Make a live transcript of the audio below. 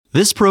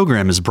This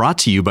program is brought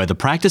to you by the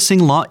Practicing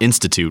Law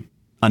Institute,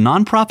 a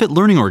nonprofit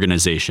learning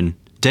organization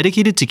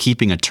dedicated to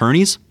keeping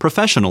attorneys,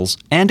 professionals,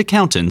 and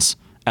accountants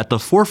at the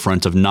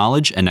forefront of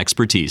knowledge and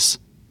expertise.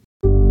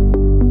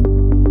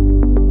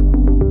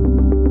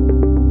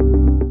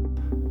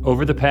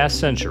 Over the past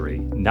century,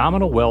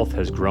 nominal wealth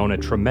has grown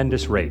at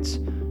tremendous rates,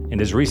 and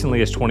as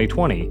recently as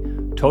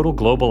 2020, total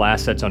global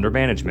assets under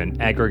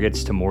management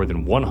aggregates to more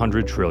than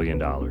 $100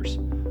 trillion.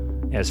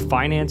 As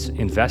finance,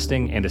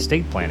 investing, and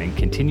estate planning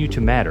continue to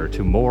matter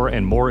to more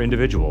and more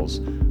individuals,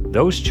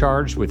 those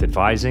charged with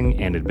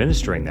advising and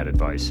administering that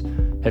advice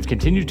have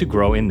continued to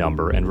grow in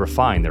number and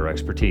refine their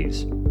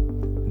expertise.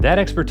 That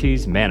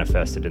expertise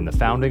manifested in the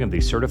founding of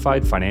the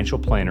Certified Financial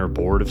Planner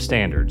Board of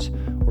Standards,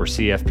 or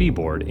CFP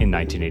Board, in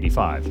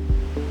 1985.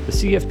 The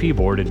CFP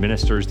Board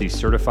administers the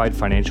Certified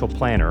Financial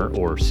Planner,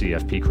 or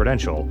CFP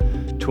credential,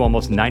 to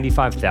almost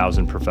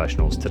 95,000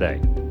 professionals today.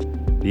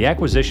 The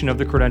acquisition of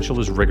the credential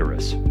is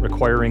rigorous,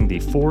 requiring the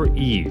 4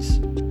 E's: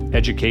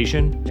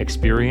 education,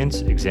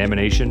 experience,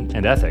 examination,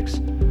 and ethics,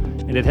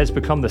 and it has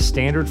become the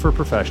standard for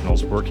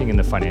professionals working in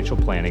the financial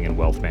planning and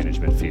wealth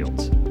management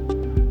fields.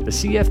 The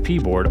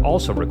CFP Board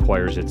also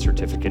requires its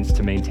certificants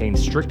to maintain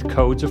strict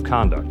codes of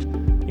conduct,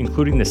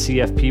 including the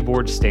CFP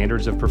Board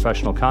Standards of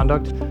Professional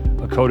Conduct,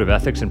 a Code of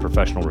Ethics and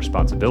Professional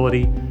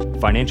Responsibility,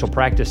 Financial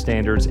Practice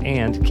Standards,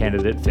 and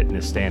Candidate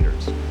Fitness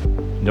Standards.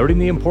 Noting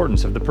the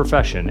importance of the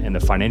profession and the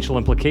financial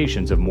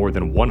implications of more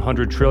than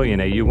 100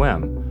 trillion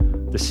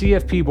AUM, the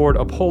CFP Board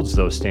upholds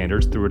those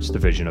standards through its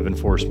Division of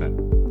Enforcement.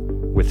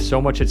 With so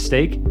much at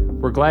stake,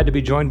 we're glad to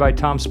be joined by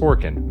Tom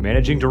Sporkin,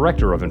 Managing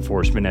Director of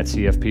Enforcement at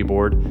CFP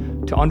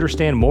Board, to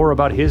understand more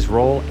about his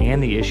role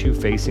and the issue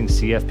facing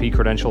CFP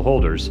credential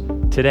holders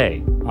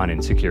today on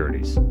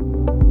Insecurities.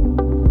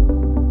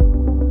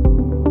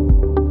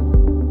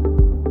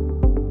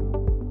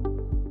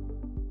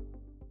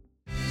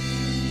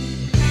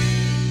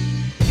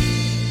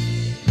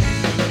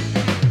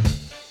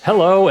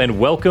 Hello and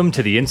welcome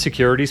to the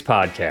Insecurities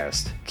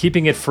Podcast,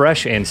 keeping it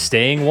fresh and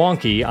staying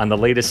wonky on the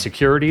latest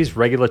securities,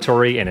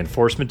 regulatory, and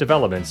enforcement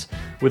developments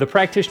with a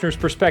practitioner's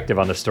perspective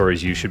on the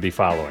stories you should be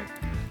following.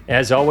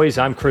 As always,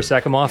 I'm Chris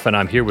Eckimoff, and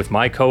I'm here with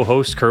my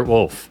co-host, Kurt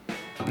Wolf.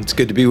 It's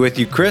good to be with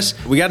you, Chris.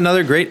 We got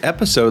another great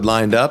episode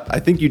lined up. I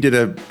think you did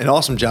an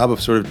awesome job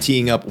of sort of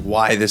teeing up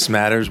why this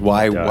matters,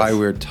 why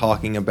we're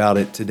talking about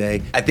it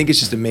today. I think it's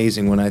just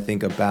amazing when I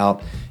think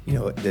about,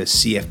 the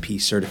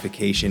CFP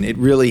certification. It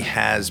really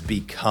has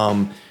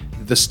become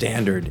the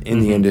standard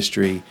in the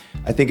industry.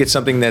 I think it's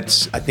something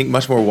that's,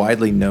 much more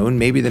widely known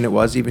maybe than it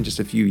was even just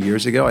a few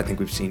years ago. I think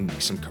we've seen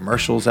some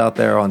commercials out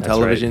there on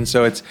television. Right.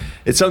 So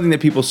it's something that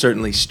people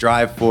certainly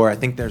strive for. I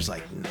think there's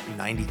like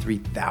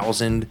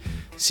 93,000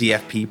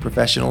 CFP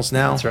professionals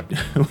now, that's right.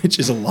 Which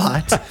is a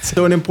lot.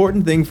 So an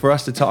important thing for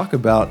us to talk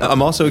about.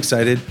 I'm also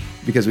excited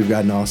because we've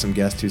got an awesome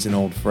guest who's an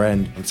old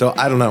friend. And so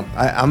I don't know,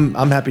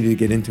 I'm happy to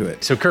get into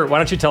it. So Kurt, why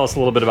don't you tell us a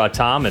little bit about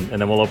Tom and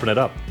then we'll open it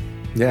up.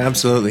 Yeah,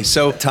 absolutely.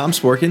 So Tom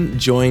Sporkin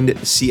joined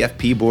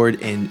CFP Board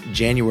in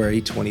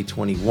January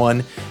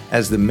 2021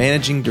 as the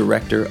Managing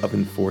Director of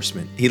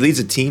Enforcement. He leads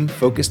a team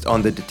focused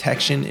on the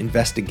detection,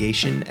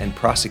 investigation, and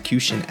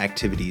prosecution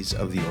activities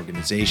of the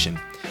organization.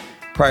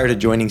 Prior to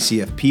joining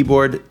CFP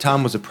Board,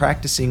 Tom was a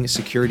practicing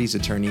securities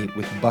attorney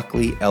with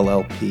Buckley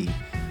LLP,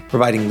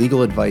 providing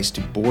legal advice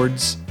to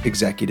boards,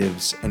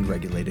 executives, and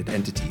regulated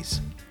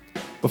entities.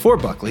 Before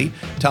Buckley,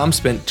 Tom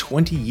spent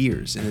 20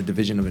 years in the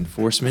Division of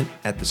Enforcement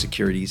at the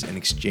Securities and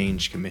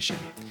Exchange Commission.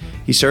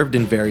 He served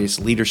in various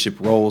leadership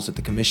roles at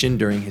the Commission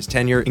during his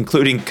tenure,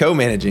 including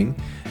co-managing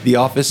the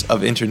Office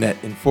of Internet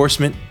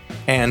Enforcement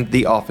and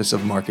the Office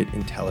of Market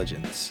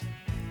Intelligence.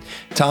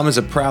 Tom is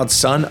a proud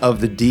son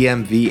of the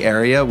DMV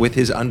area with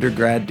his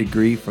undergrad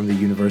degree from the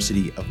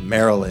University of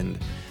Maryland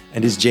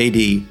and his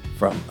JD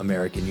from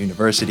American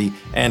University.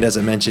 And as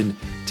I mentioned,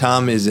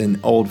 Tom is an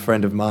old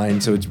friend of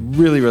mine, so it's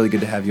really, really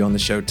good to have you on the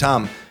show.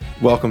 Tom,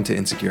 welcome to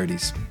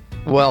Insecurities.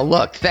 Well,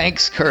 look,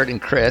 thanks, Kurt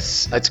and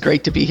Chris. It's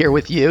great to be here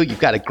with you.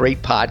 You've got a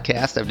great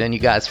podcast. I've known you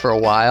guys for a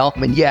while.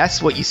 And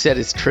yes, what you said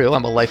is true.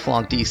 I'm a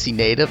lifelong DC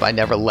native. I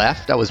never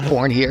left. I was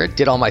born here,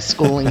 did all my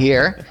schooling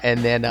here, and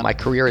then my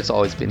career has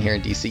always been here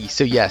in DC.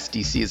 So yes,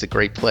 DC is a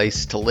great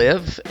place to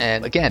live.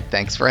 And again,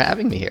 thanks for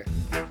having me here.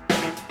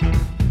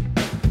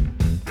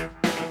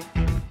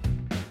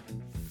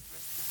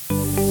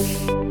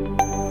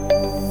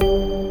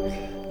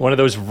 One of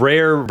those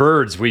rare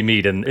birds we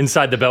meet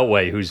inside the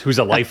Beltway who's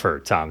a lifer,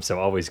 Tom, so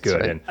always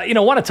good. Right. And,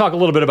 I want to talk a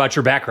little bit about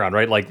your background,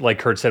 right? Like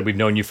Kurt said, we've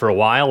known you for a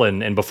while,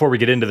 and before we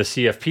get into the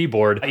CFP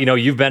Board,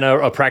 you've been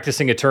a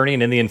practicing attorney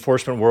and in the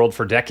enforcement world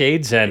for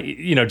decades, and,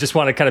 just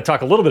want to kind of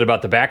talk a little bit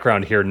about the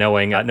background here,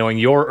 knowing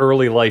your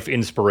early life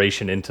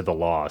inspiration into the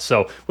law.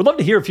 So we'd love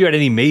to hear if you had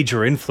any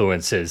major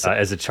influences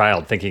as a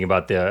child thinking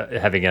about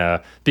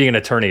being an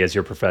attorney as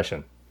your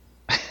profession.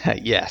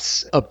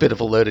 Yes, a bit of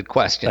a loaded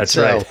question. That's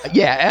right.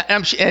 Yeah,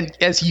 and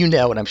as you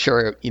know, and I'm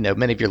sure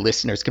many of your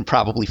listeners can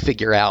probably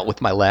figure out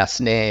with my last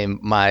name,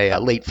 my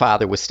late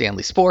father was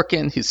Stanley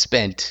Sporkin, who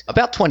spent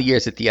about 20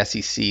 years at the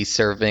SEC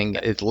serving.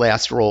 His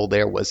last role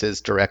there was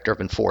as director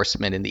of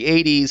enforcement in the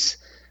 80s.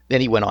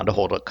 Then he went on to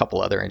hold a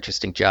couple other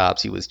interesting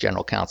jobs. He was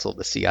general counsel of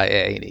the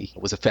CIA, and he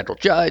was a federal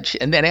judge.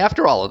 And then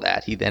after all of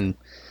that, he then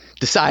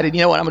decided,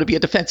 I'm going to be a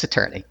defense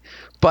attorney.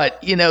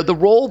 But, the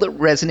role that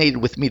resonated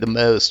with me the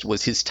most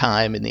was his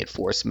time in the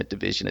enforcement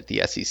division at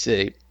the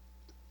SEC.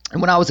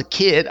 And when I was a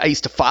kid, I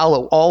used to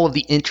follow all of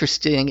the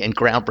interesting and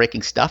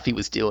groundbreaking stuff he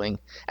was doing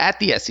at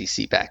the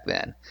SEC back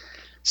then.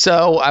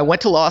 So I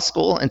went to law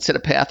school and set a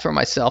path for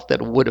myself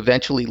that would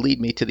eventually lead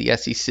me to the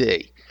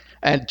SEC.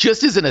 And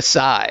just as an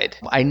aside,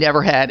 I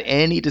never had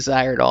any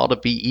desire at all to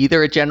be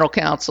either a general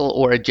counsel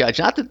or a judge.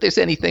 Not that there's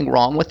anything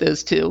wrong with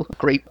those two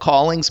great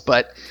callings,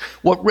 but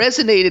what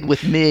resonated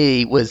with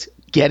me was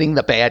getting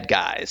the bad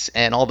guys.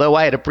 And although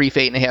I had a brief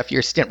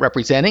 8.5-year stint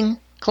representing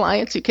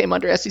clients who came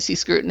under SEC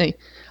scrutiny,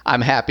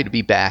 I'm happy to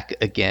be back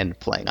again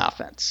playing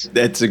offense.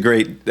 That's a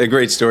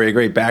great story, a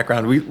great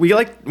background. We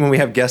like when we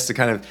have guests to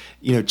kind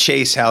of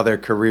chase how their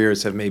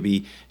careers have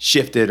maybe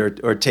shifted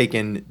or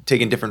taken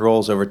different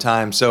roles over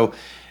time. So,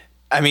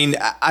 I mean,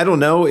 I don't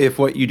know if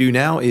what you do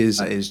now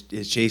is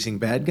chasing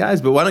bad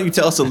guys, but why don't you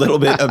tell us a little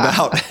bit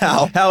about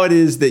how it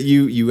is that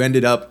you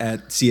ended up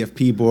at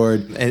CFP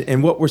board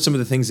and what were some of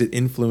the things that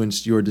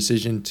influenced your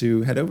decision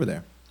to head over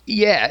there?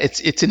 Yeah,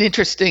 it's an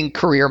interesting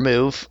career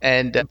move,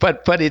 and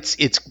but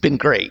it's been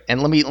great.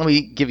 And let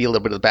me give you a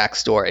little bit of the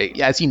backstory.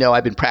 As you know,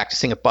 I've been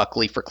practicing at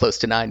Buckley for close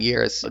to 9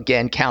 years.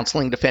 Again,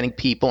 counseling, defending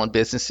people and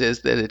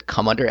businesses that had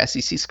come under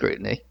SEC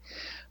scrutiny.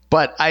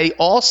 But I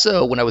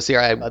also, when I was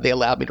there, they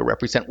allowed me to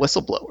represent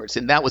whistleblowers.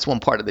 And that was one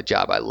part of the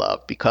job I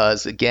loved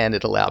because, again,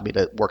 it allowed me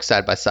to work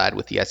side by side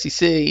with the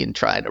SEC and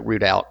try to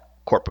root out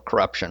corporate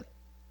corruption.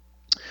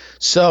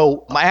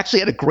 So I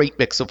actually had a great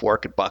mix of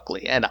work at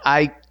Buckley. And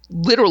I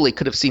literally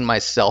could have seen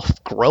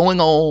myself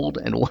growing old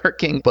and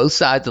working both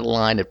sides of the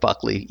line at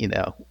Buckley,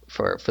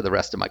 for the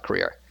rest of my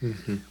career.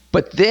 Mm-hmm.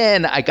 But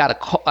then I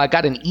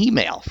got an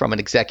email from an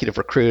executive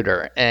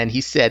recruiter, and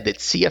he said that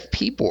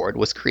CFP board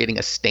was creating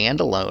a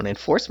standalone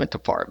enforcement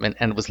department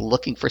and was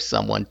looking for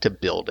someone to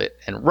build it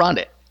and run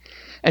it.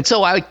 And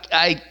so I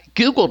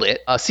Googled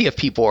it,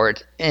 CFP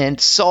board, and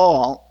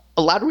saw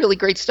a lot of really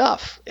great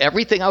stuff.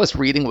 Everything I was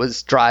reading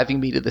was driving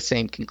me to the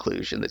same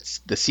conclusion, that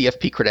the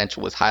CFP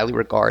credential was highly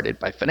regarded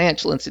by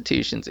financial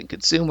institutions and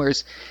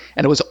consumers,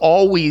 and it was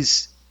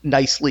always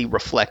nicely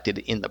reflected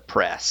in the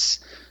press.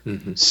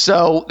 Mm-hmm.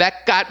 So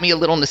that got me a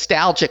little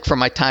nostalgic for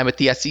my time at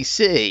the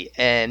SEC.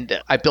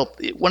 And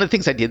one of the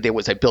things I did there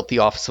was I built the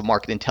Office of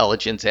Market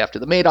Intelligence after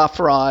the Madoff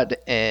fraud.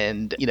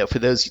 And, for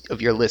those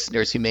of your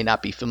listeners who may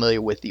not be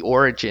familiar with the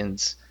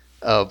origins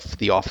of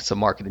the Office of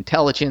Market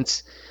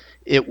Intelligence,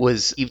 it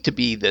was to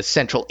be the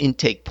central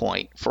intake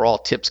point for all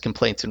tips,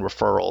 complaints, and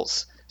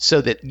referrals so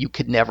that you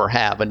could never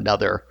have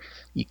another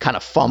you kind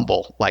of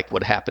fumble like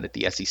what happened at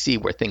the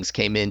SEC where things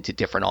came into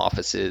different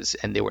offices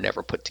and they were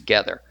never put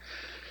together.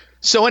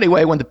 So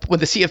anyway, when the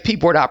CFP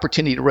board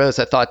opportunity arose,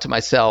 I thought to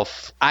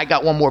myself, I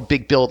got one more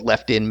big build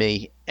left in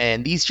me,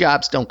 and these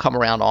jobs don't come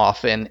around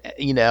often,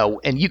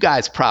 and you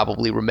guys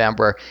probably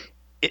remember,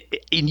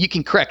 and you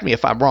can correct me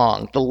if I'm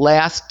wrong, the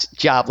last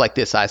job like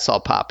this I saw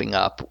popping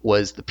up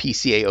was the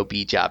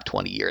PCAOB job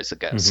 20 years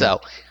ago. Mm-hmm.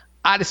 So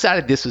I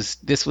decided this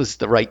was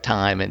the right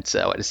time, and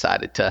so I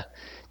decided to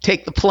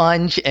take the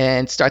plunge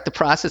and start the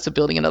process of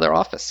building another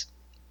office.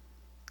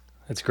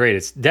 That's great.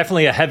 It's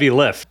definitely a heavy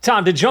lift.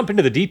 Tom, to jump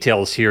into the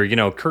details here,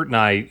 Kurt and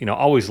I,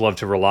 always love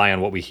to rely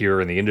on what we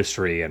hear in the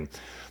industry. And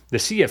the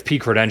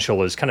CFP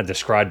credential is kind of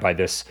described by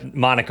this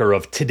moniker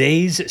of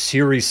today's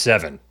Series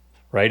 7,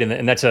 right?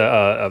 And that's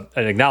an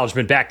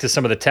acknowledgement back to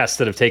some of the tests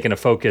that have taken a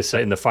focus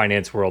in the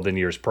finance world in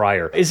years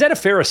prior. Is that a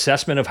fair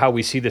assessment of how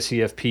we see the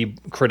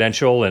CFP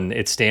credential and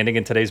its standing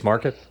in today's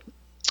market?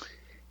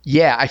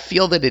 Yeah, I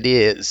feel that it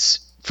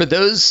is. For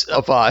those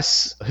of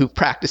us who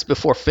practiced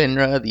before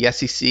FINRA, the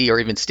SEC, or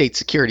even state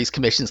securities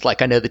commissions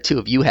like I know the two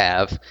of you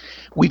have,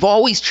 we've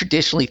always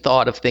traditionally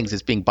thought of things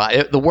as being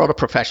the world of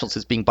professionals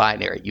as being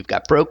binary. You've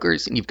got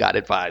brokers and you've got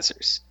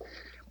advisors.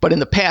 But in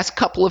the past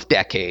couple of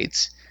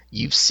decades,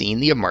 you've seen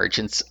the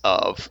emergence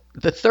of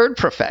the third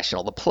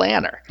professional, the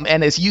planner.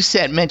 And as you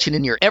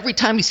mentioned every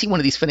time you see one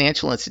of these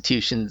financial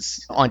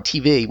institutions on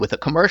TV with a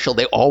commercial,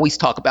 they always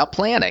talk about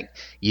planning.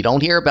 You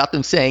don't hear about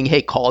them saying,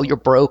 hey, call your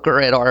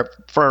broker at our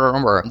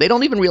firm, or they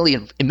don't even really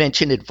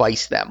mention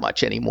advice that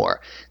much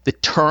anymore. The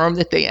term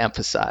that they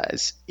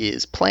emphasize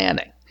is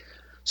planning.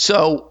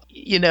 So,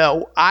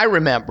 I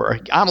remember,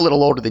 I'm a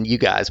little older than you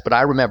guys, but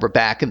I remember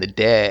back in the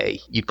day,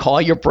 you call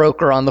your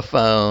broker on the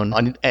phone,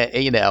 and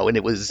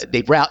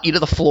they'd route you to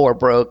the floor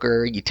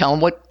broker. You tell them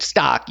what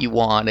stock you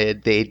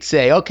wanted. They'd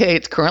say, okay,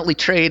 it's currently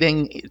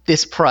trading at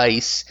this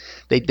price.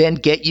 They'd then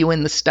get you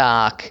in the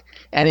stock.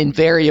 And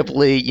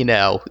invariably,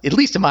 at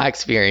least in my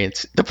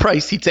experience, the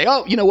price, he'd say,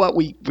 oh, you know what,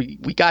 we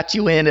got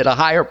you in at a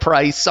higher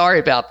price. Sorry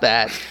about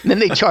that. And then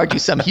they charge you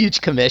some huge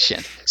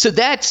commission. So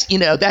that's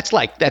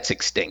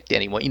extinct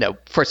anyway.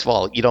 First of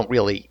all, you don't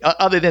really,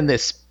 other than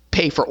this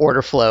pay for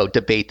order flow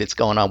debate that's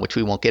going on, which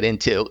we won't get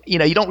into,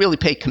 you don't really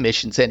pay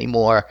commissions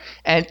anymore.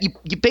 And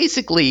you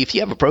basically, if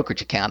you have a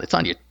brokerage account, it's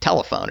on your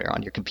telephone or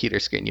on your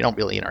computer screen. You don't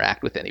really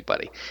interact with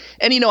anybody.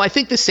 And, I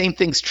think the same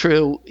thing's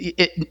true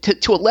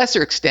to a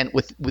lesser extent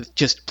with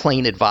just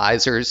plain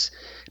advisors.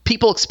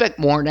 People expect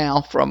more now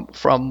from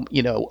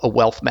a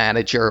wealth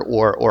manager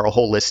or a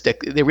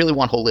holistic. They really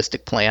want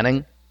holistic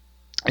planning.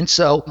 And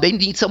so they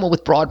need someone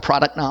with broad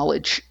product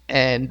knowledge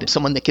and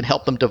someone that can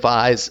help them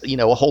devise, a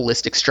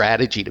holistic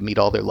strategy to meet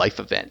all their life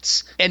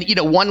events. And,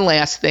 one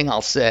last thing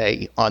I'll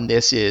say on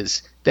this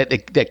is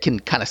that can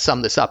kind of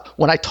sum this up.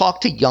 When I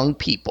talk to young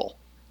people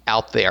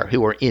out there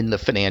who are in the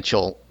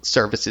financial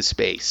services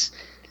space,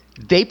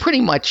 they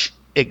pretty much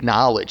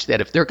acknowledge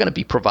that if they're going to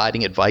be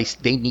providing advice,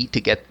 they need to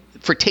get,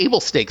 for table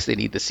stakes, they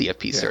need the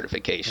CFP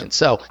certification. Yeah.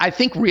 So I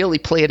think really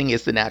planning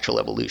is the natural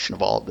evolution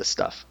of all of this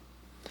stuff.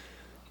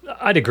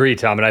 I'd agree,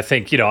 Tom. And I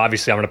think,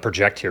 obviously I'm going to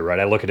project here, right?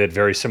 I look at it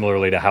very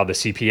similarly to how the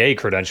CPA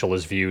credential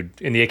is viewed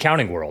in the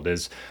accounting world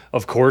is,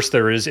 of course,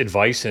 there is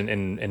advice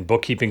and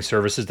bookkeeping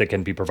services that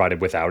can be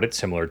provided without it,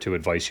 similar to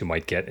advice you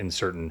might get in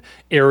certain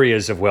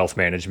areas of wealth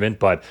management.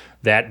 But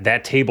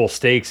that table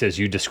stakes, as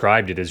you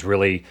described it, is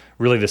really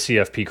the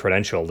CFP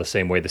credential, the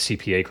same way the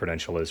CPA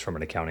credential is from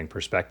an accounting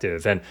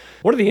perspective. And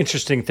one of the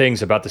interesting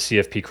things about the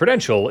CFP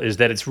credential is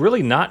that it's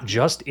really not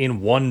just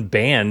in one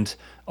band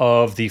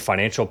of the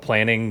financial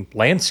planning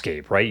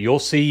landscape, right? You'll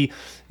see,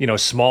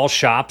 small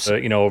shops,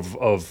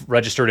 of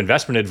registered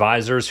investment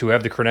advisors who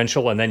have the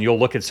credential, and then you'll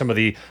look at some of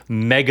the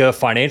mega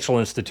financial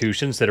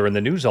institutions that are in the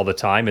news all the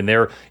time, and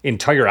their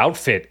entire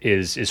outfit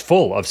is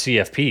full of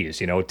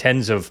CFPs.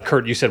 Tens of,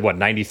 Kurt, you said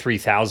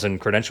 93,000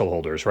 credential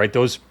holders, right?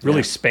 Those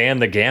really span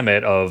the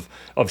gamut of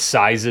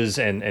sizes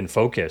and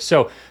focus.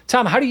 So,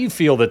 Tom, how do you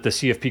feel that the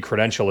CFP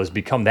credential has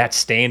become that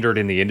standard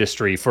in the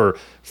industry for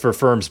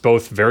firms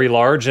both very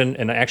large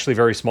and actually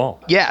very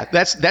small? Yeah,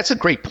 that's a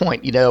great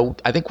point.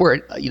 I think we're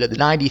at, the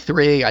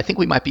 93. I think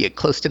we might be at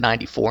close to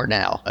 94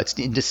 now. It's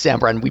in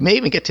December, and we may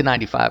even get to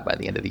 95 by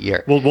the end of the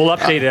year. We'll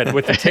update it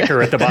with the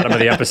ticker at the bottom of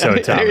the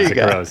episode, Tom, as it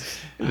grows.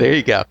 There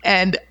you go.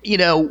 And,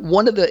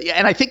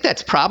 and I think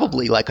that's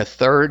probably like a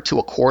third to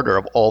a quarter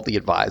of all the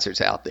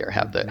advisors out there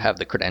have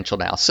the credential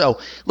now.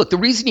 So, look, the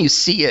reason you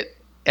see it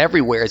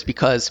everywhere is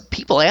because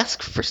people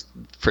ask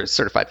for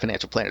certified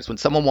financial planners. When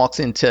someone walks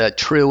into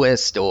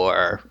Truist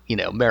or,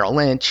 Merrill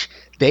Lynch,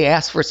 they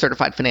ask for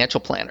certified financial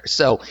planners.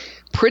 So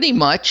pretty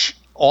much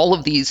all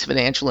of these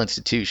financial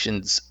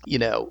institutions,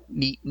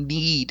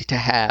 need to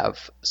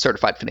have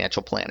certified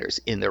financial planners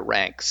in their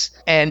ranks.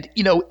 And,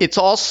 it's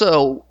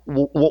also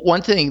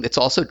one thing that's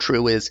also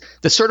true is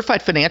the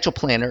certified financial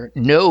planner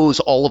knows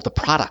all of the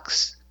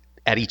products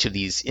at each of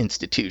these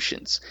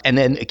institutions. And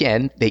then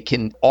again, they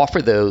can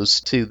offer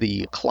those to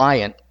the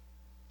client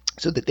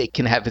so that they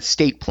can have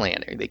estate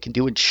planning, they can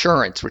do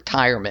insurance,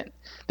 retirement,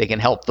 they can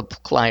help the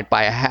client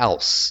buy a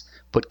house,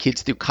 put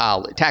kids through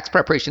college, tax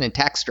preparation and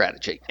tax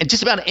strategy, and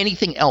just about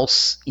anything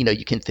else,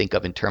 you can think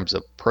of in terms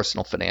of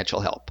personal financial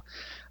help.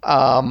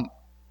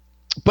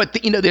 But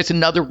there's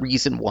another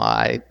reason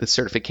why the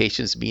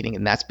certification is meeting,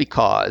 and that's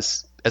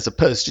because, as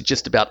opposed to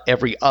just about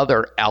every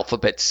other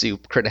alphabet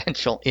soup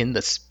credential in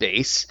the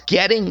space,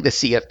 getting the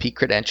CFP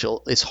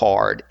credential is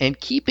hard, and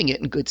keeping it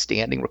in good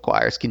standing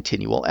requires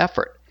continual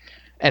effort.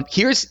 And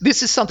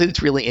this is something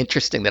that's really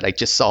interesting that I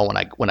just saw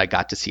when I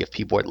got to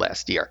CFP board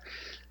last year.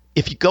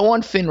 If you go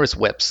on FINRA's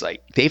website,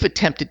 they've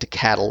attempted to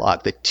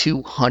catalog the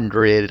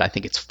 200, I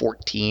think it's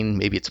 14,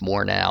 maybe it's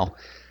more now,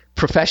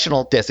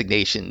 professional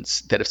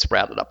designations that have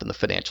sprouted up in the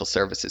financial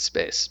services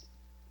space.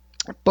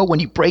 But when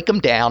you break them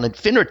down, and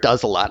FINRA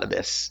does a lot of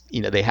this,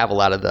 they have a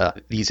lot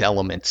of these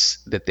elements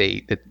that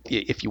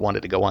if you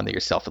wanted to go on there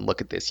yourself and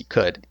look at this, you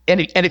could. And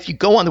if you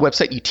go on the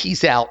website, you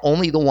tease out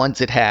only the ones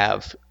that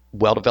have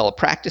well-developed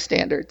practice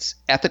standards,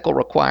 ethical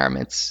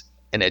requirements,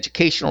 an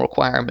educational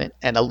requirement,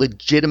 and a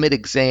legitimate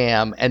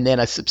exam, and then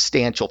a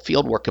substantial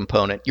fieldwork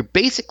component. You're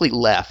basically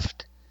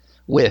left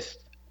with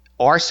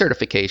our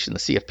certification, the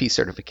CFP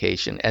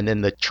certification, and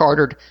then the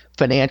Chartered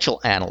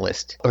Financial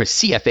Analyst, or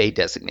CFA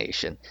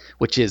designation,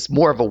 which is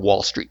more of a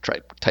Wall Street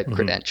type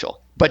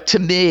credential. But to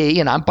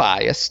me, and I'm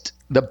biased,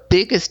 the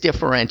biggest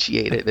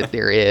differentiator that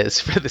there is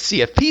for the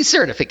CFP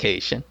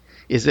certification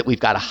is that we've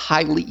got a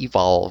highly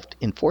evolved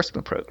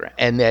enforcement program,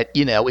 and that,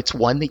 it's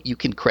one that you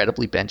can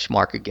credibly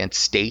benchmark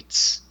against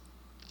states,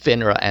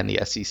 FINRA, and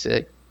the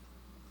SEC.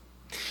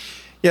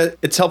 Yeah,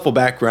 it's helpful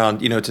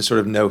background, to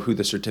sort of know who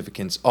the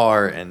certificants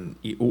are and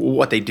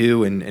what they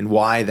do and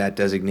why that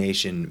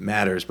designation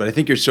matters. But I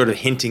think you're sort of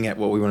hinting at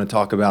what we want to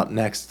talk about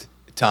next,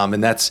 Tom,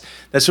 and that's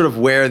sort of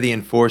where the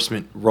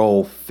enforcement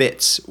role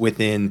fits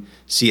within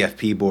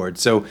CFP board.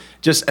 So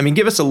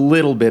give us a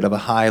little bit of a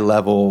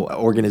high-level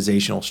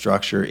organizational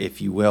structure,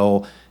 if you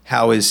will.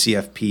 How is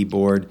CFP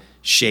board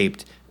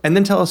shaped? And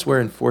then tell us where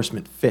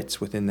enforcement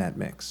fits within that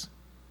mix.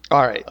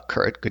 All right,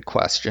 Kurt, good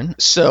question.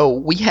 So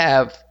we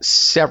have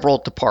several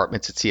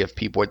departments at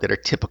CFP Board that are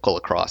typical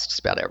across just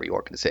about every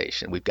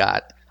organization. We've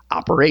got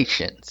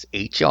operations,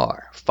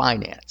 HR,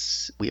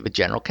 finance. We have a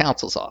general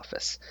counsel's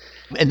office.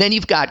 And then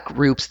you've got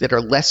groups that are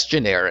less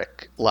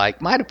generic,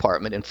 like my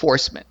department,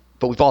 enforcement.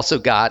 But we've also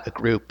got a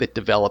group that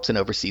develops and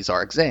oversees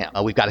our exam.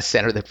 We've got a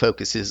center that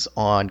focuses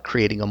on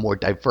creating a more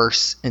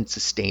diverse and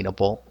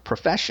sustainable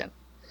profession.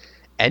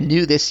 And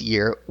new this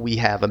year, we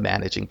have a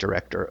managing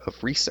director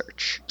of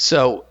research.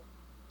 So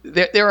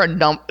there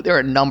are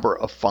a number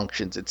of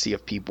functions at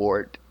CFP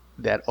Board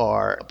that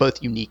are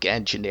both unique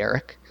and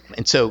generic.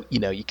 And so, you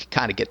can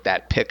kind of get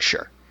that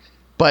picture.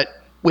 But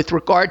with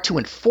regard to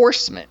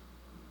enforcement,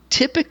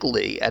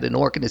 typically at an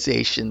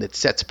organization that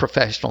sets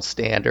professional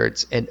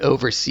standards and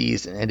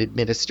oversees and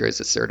administers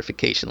a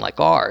certification like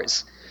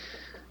ours,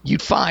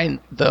 you'd find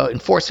the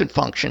enforcement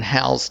function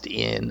housed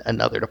in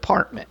another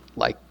department.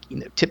 Like,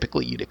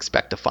 typically you'd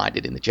expect to find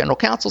it in the general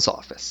counsel's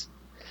office.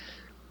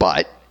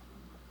 But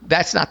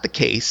that's not the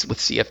case with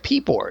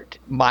CFP Board.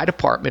 My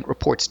department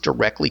reports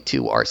directly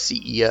to our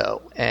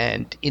CEO.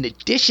 And in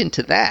addition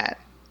to that,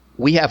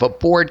 we have a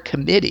board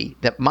committee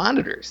that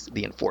monitors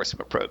the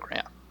enforcement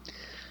program.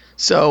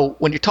 So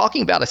when you're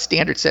talking about a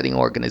standard-setting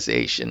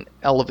organization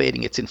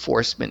elevating its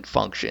enforcement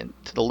function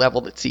to the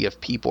level that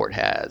CFP Board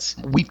has,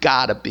 we've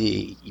got to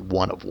be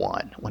one of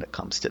one when it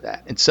comes to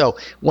that. And so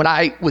when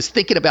I was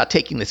thinking about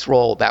taking this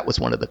role, that was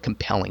one of the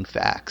compelling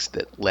facts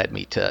that led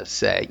me to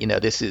say,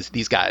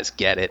 these guys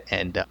get it,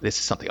 and this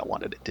is something I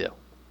wanted to do.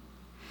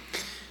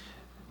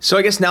 So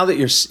I guess now that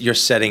you're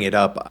setting it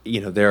up,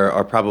 there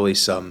are probably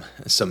some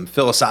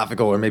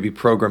philosophical or maybe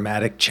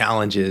programmatic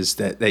challenges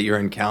that you're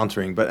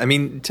encountering. But I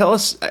mean, tell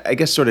us, I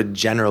guess, sort of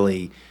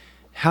generally,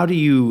 how do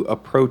you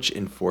approach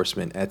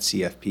enforcement at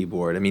CFP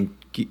Board? I mean,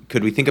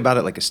 could we think about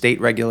it like a state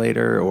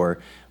regulator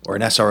or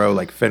an SRO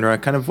like FINRA?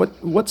 Kind of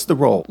what's the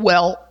role?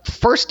 Well,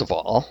 first of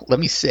all, let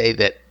me say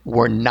that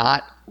we're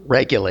not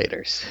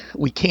regulators.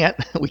 We can't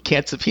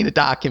subpoena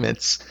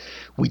documents.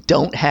 We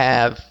don't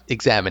have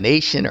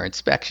examination or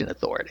inspection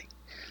authority,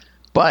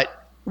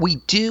 but we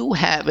do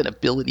have an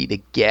ability to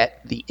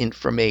get the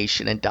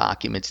information and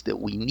documents that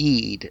we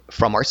need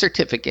from our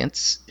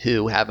certificates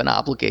who have an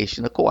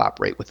obligation to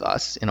cooperate with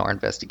us in our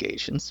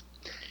investigations.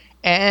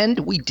 And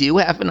we do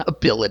have an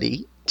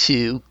ability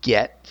to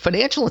get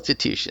financial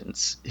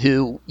institutions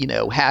who,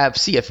 have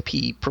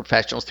CFP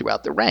professionals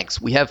throughout their ranks.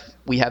 We have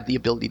the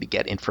ability to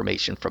get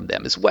information from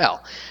them as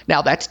well.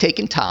 Now, that's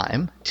taken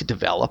time to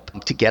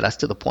develop to get us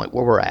to the point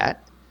where we're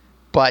at.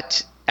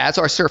 But as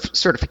our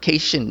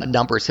certification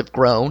numbers have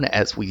grown,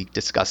 as we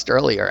discussed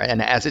earlier,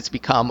 and as it's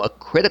become a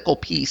critical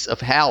piece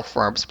of how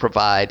firms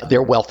provide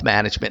their wealth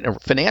management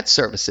and finance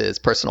services,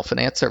 personal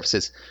finance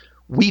services,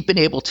 we've been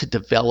able to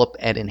develop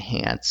and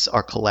enhance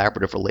our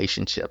collaborative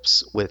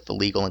relationships with the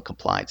legal and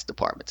compliance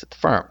departments at the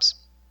firms.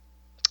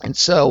 And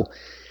so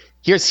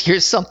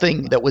here's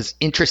something that was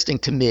interesting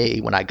to me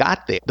when I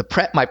got there.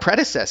 My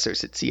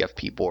predecessors at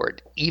CFP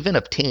Board even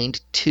obtained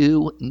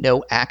 2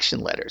 no-action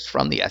letters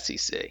from the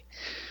SEC,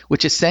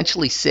 which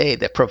essentially say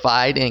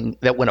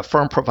that when a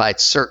firm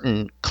provides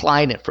certain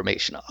client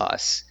information to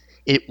us,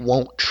 it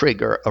won't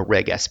trigger a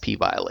Reg SP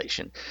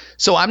violation.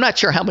 So I'm not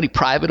sure how many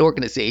private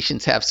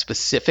organizations have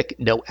specific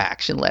no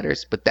action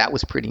letters, but that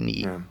was pretty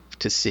neat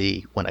to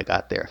see when I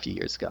got there a few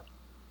years ago.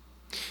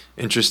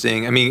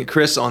 Interesting. I mean,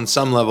 Chris, on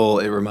some level,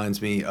 it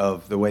reminds me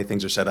of the way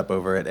things are set up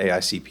over at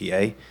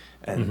AICPA.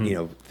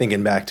 And,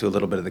 thinking back to a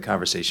little bit of the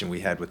conversation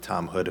we had with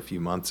Tom Hood a few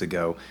months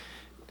ago,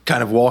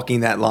 kind of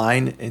walking that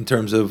line in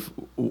terms of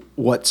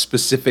what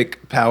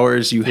specific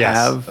powers you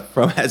have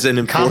from as an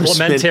enforcement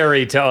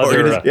complementary to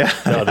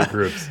other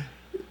groups.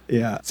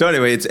 Yeah. So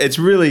anyway, it's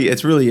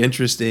really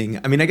interesting.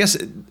 I mean, I guess,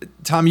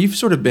 Tom, you've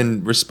sort of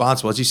been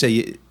responsible, as you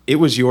say, it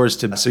was yours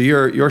so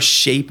you're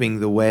shaping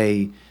the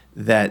way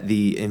that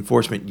the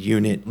enforcement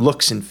unit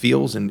looks and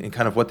feels and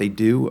kind of what they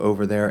do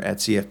over there at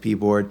CFP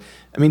Board.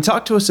 I mean,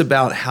 talk to us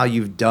about how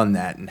you've done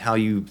that and how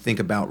you think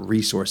about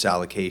resource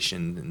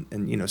allocation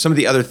and some of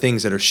the other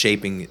things that are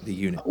shaping the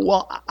unit.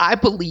 Well, I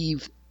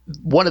believe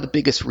one of the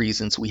biggest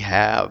reasons we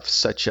have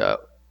such a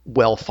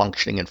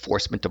well-functioning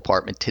enforcement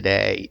department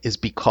today is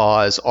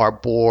because our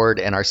board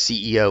and our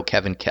CEO,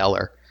 Kevin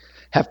Keller,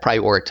 have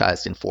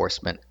prioritized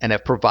enforcement and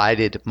have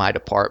provided my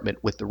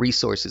department with the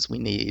resources we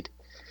need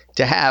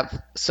to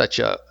have such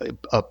a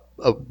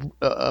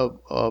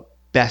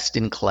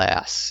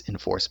best-in-class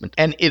enforcement.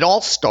 And it all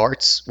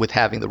starts with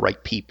having the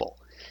right people.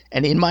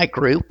 And in my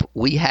group,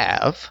 we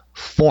have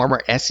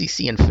former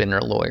SEC and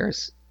FINRA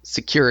lawyers,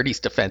 securities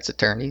defense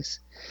attorneys.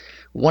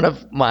 One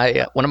of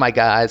my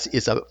guys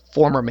is a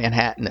former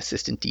Manhattan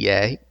assistant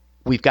DA.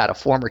 We've got a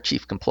former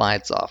chief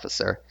compliance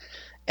officer.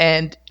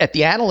 And at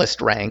the analyst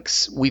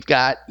ranks, we've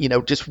got,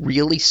 just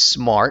really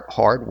smart,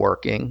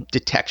 hardworking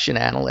detection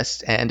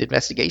analysts and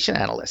investigation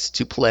analysts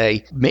who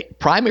play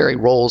primary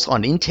roles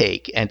on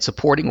intake and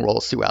supporting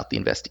roles throughout the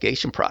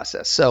investigation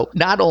process. So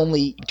not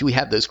only do we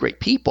have those great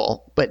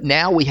people, but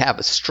now we have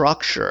a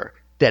structure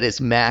that is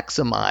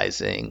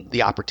maximizing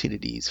the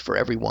opportunities for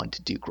everyone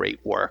to do great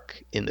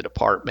work in the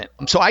department.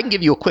 So I can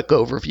give you a quick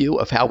overview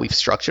of how we've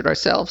structured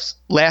ourselves.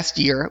 Last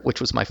year, which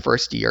was my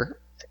first year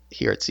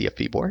here at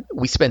CFP Board,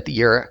 we spent the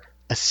year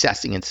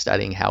assessing and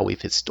studying how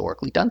we've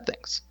historically done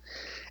things.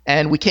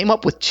 And we came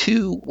up with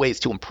 2 ways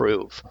to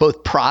improve,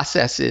 both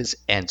processes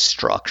and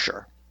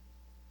structure.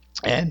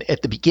 And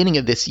at the beginning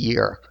of this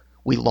year,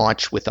 we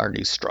launched with our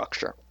new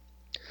structure.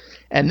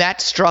 And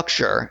that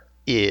structure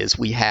is,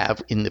 we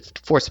have in the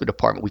enforcement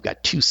department, we've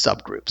got 2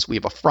 subgroups. We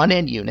have a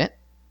front-end unit,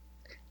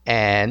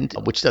 and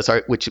which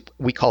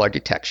we call our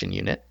detection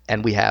unit,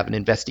 and we have an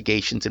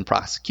investigations and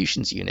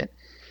prosecutions unit,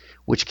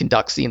 which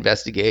conducts the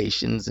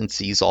investigations and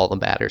sees all the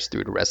matters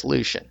through to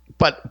resolution.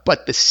 But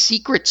the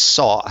secret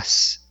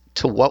sauce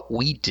to what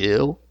we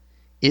do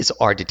is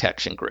our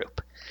detection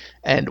group.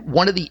 And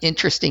one of the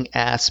interesting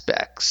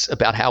aspects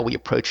about how we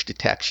approach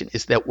detection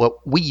is that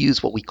we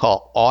use what we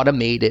call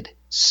automated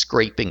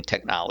scraping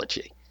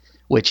technology,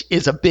 which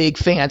is a big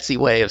fancy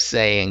way of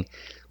saying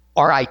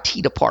our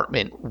IT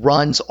department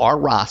runs our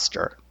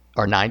roster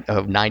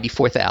of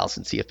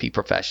 94,000 CFP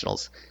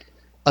professionals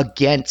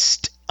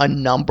against a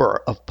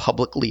number of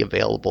publicly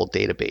available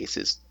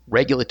databases,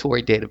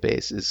 regulatory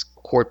databases,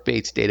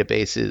 court-based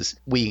databases.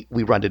 We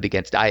run it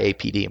against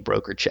IAPD and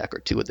BrokerCheck are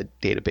 2 of the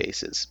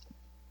databases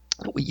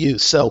that we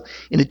use. So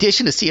in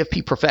addition to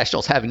CFP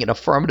professionals having an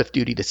affirmative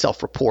duty to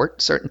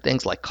self-report certain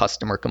things like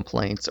customer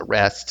complaints,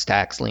 arrests,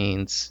 tax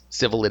liens,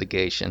 civil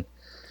litigation,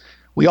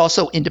 we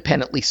also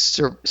independently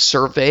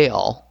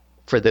surveil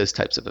for those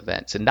types of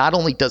events. And not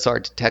only does our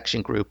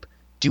detection group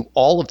do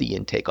all of the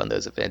intake on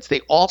those events,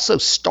 they also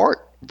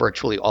start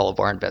virtually all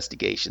of our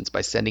investigations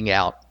by sending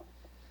out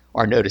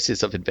our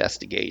notices of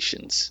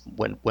investigations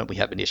when we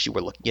have an issue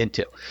we're looking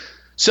into.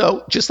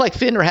 So just like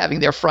FINRA having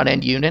their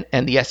front-end unit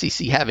and the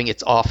SEC having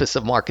its Office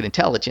of Market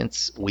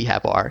Intelligence, we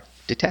have our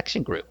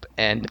detection group.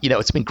 And,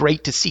 it's been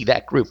great to see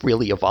that group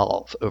really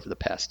evolve over the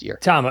past year.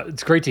 Tom,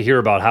 it's great to hear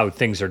about how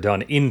things are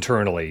done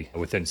internally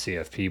within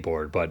CFP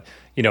Board. But,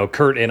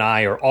 Kurt and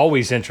I are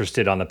always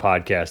interested on the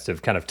podcast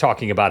of kind of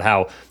talking about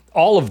how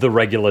all of the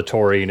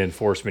regulatory and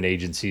enforcement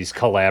agencies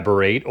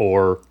collaborate,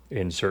 or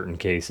in certain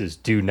cases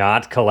do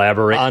not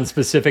collaborate on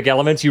specific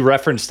elements. You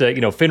referenced,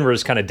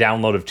 FINRA's kind of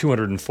download of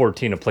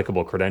 214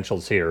 applicable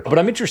credentials here. But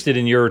I'm interested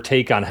in your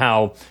take on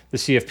how the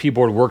CFP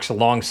Board works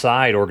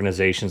alongside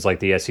organizations like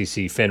the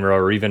SEC, FINRA,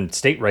 or even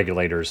state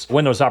regulators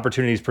when those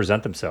opportunities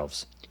present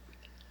themselves.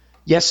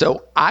 Yes,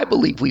 so I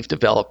believe we've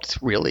developed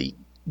really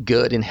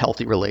good and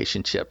healthy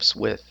relationships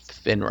with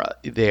FINRA,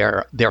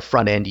 their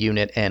front-end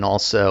unit, and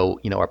also,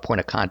 our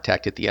point of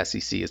contact at the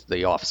SEC is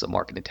the Office of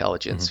Market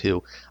Intelligence,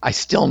 who I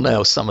still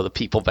know some of the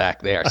people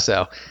back there.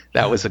 So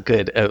that was a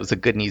good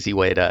and easy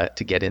way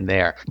to get in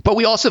there. But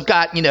we also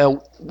got,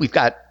 we've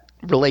got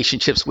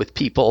relationships with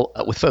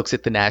folks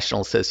at the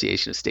National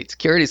Association of State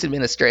Securities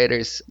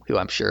Administrators, who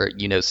I'm sure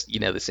you know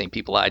the same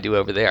people I do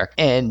over there.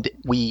 And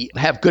we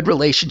have good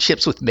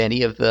relationships with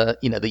many of the,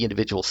 the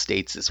individual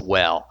states as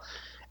well.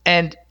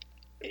 And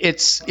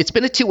it's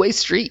been a 2-way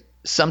street.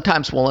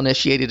 Sometimes we'll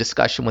initiate a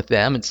discussion with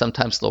them, and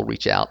sometimes they'll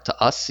reach out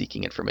to us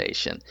seeking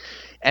information.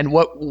 And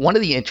one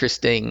of the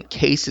interesting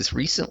cases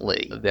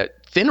recently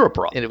that FINRA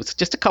brought, and it was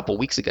just a couple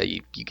weeks ago,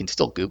 you can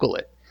still Google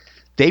it.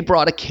 They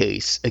brought a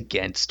case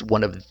against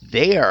one of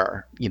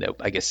their,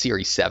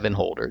 Series 7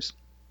 holders,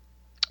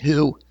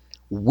 who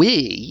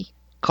we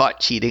caught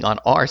cheating on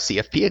our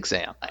CFP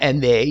exam.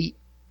 And they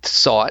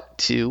sought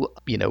to,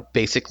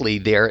 basically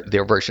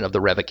their version of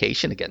the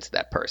revocation against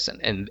that person.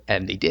 And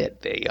they did.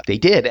 They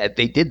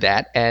did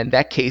that. And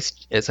that case,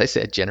 as I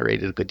said,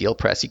 generated a good deal of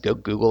press. You go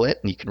Google it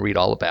and you can read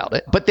all about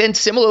it. But then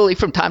similarly,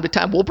 from time to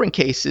time, we'll bring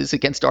cases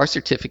against our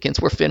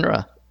certificants where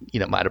FINRA,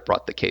 might have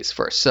brought the case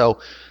first. So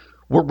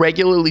we're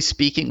regularly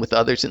speaking with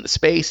others in the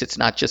space. It's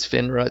not just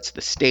FINRA, it's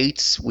the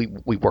states. We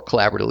work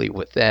collaboratively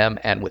with them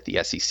and with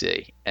the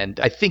SEC. And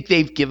I think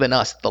they've given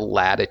us the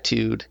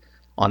latitude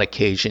on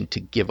occasion to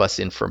give us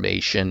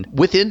information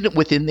within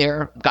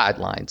their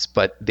guidelines,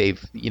 but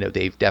they've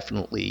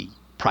definitely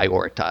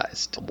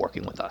prioritized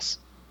working with us.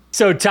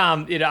 So,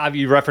 Tom,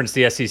 you referenced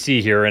the SEC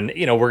here, and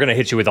we're going to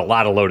hit you with a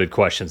lot of loaded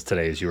questions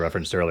today, as you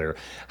referenced earlier.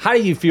 How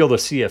do you feel the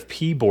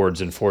CFP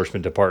Board's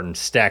enforcement department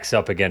stacks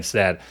up against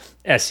that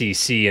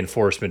SEC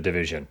enforcement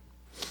division?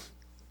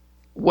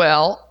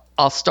 Well,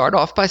 I'll start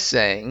off by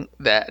saying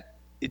that,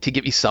 to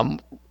give you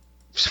some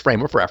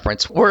frame of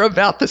reference, we're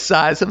about the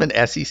size of an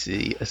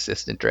SEC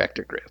assistant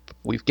director group.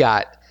 We've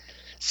got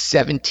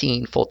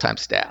 17 full-time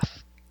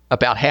staff,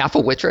 about half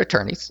of which are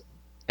attorneys,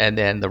 and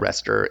then the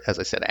rest are, as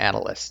I said,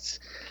 analysts.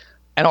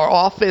 And our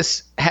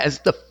office has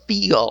the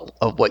feel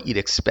of what you'd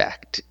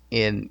expect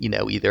in,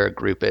 either a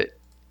group at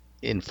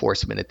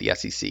enforcement at the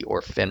SEC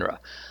or FINRA.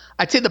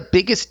 I'd say the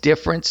biggest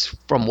difference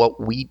from what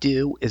we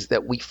do is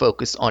that we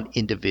focus on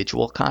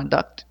individual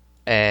conduct,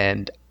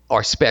 and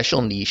our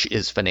special niche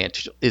is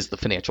the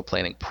financial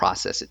planning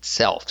process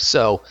itself.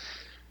 So,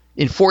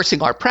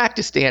 Enforcing our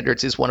practice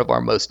standards is one of our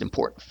most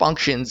important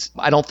functions.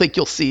 I don't think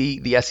you'll see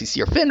the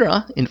SEC or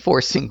FINRA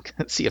enforcing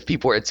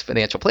CFP Board's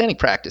financial planning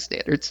practice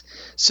standards.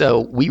 So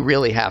we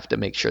really have to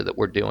make sure that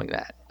we're doing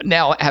that.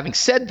 Now, having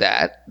said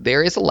that,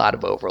 there is a lot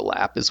of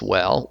overlap as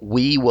well.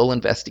 We will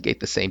investigate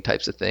the same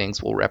types of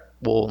things.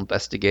 We'll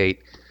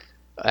investigate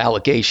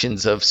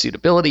allegations of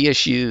suitability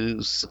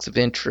issues, of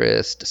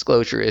interest,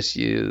 disclosure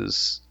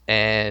issues,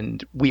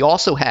 and we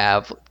also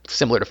have,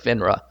 similar to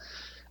FINRA,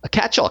 a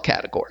catch-all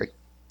category.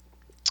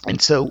 And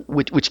so,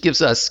 which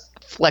gives us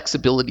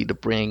flexibility to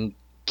bring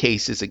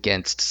cases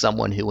against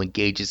someone who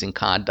engages in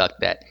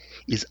conduct that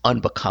is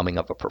unbecoming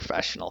of a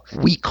professional.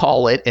 We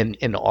call it,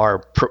 in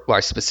our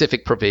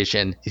specific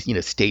provision,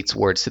 states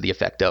words to the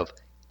effect of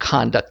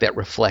conduct that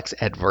reflects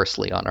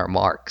adversely on our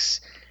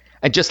marks.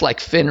 And just like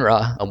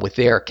FINRA, with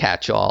their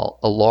catch-all,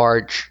 a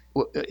large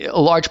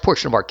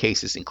portion of our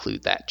cases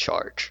include that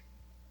charge.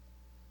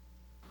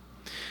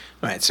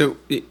 All right. So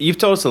you've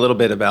told us a little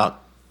bit about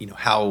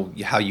how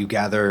you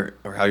gather,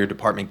 or how your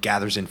department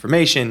gathers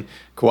information,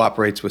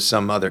 cooperates with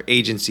some other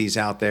agencies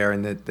out there,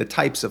 and the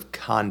types of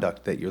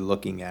conduct that you're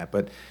looking at.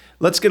 But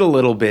let's get a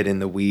little bit in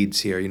the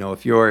weeds here.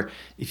 If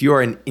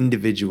you're an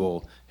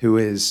individual who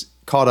is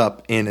caught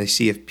up in a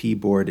CFP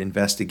board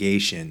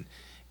investigation,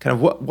 kind of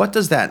what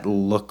does that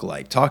look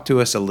like? Talk to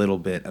us a little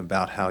bit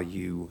about how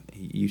you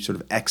sort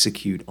of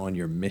execute on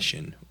your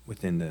mission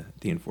within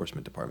the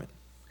enforcement department.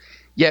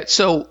 Yeah.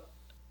 So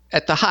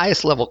at the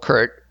highest level,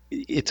 Kurt,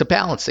 it's a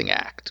balancing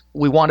act.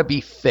 We want to be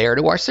fair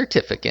to our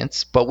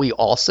certificants, but we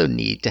also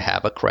need to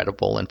have a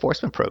credible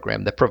enforcement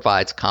program that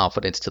provides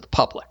confidence to the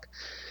public.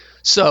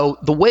 So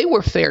the way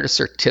we're fair to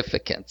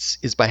certificants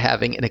is by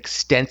having an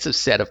extensive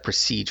set of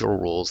procedural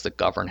rules that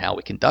govern how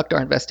we conduct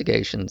our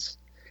investigations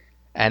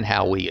and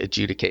how we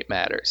adjudicate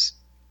matters.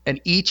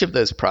 And each of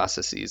those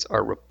processes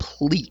are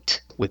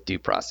replete with due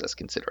process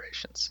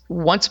considerations.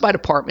 Once my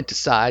department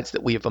decides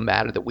that we have a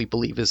matter that we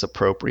believe is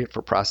appropriate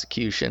for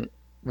prosecution,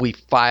 we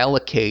file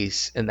a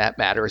case, and that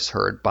matter is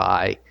heard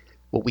by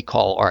what we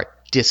call our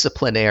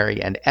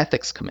Disciplinary and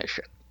Ethics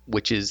Commission,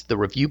 which is the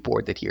review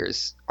board that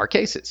hears our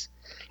cases.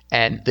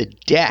 And the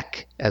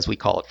DEC, as we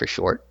call it for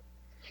short,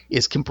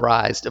 is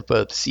comprised of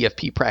both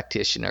CFP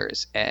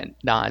practitioners and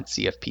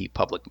non-CFP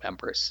public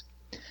members.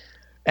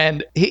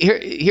 And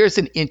here's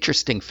an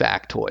interesting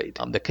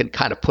factoid that can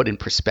kind of put in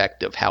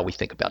perspective how we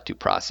think about due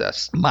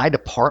process. My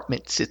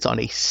department sits on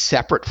a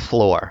separate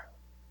floor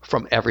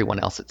from everyone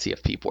else at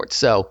CFP board.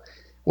 So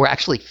we're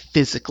actually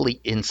physically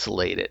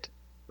insulated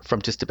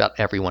from just about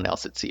everyone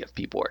else at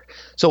CFP board.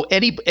 So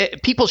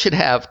people should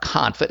have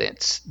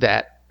confidence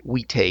that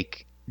we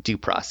take due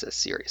process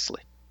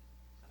seriously.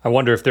 I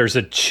wonder if there's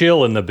a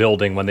chill in the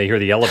building when they hear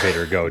the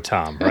elevator go,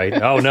 Tom, right?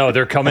 Oh no,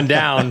 they're coming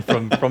down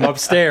from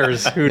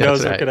upstairs. Who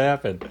knows what could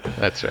happen?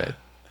 That's right.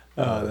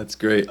 Oh, that's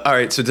great. All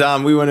right, so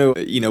Tom, we want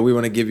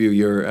to give you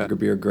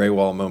your gray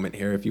wall moment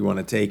here if you want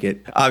to take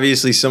it.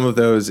 Obviously, some of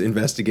those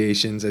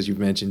investigations, as you've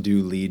mentioned,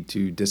 do lead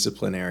to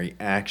disciplinary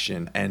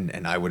action,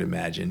 and I would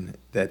imagine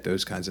that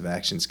those kinds of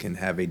actions can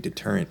have a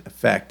deterrent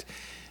effect.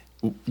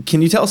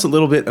 Can you tell us a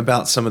little bit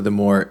about some of the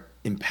more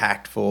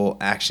impactful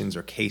actions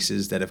or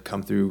cases that have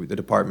come through the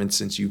department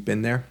since you've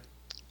been there?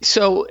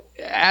 So,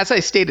 as I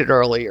stated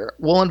earlier,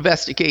 we'll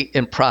investigate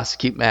and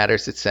prosecute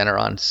matters that center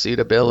on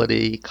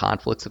suitability,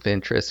 conflicts of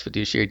interest,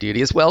 fiduciary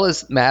duty, as well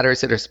as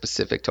matters that are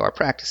specific to our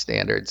practice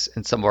standards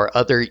and some of our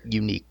other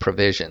unique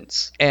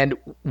provisions. And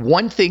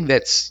one thing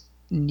that's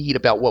neat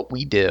about what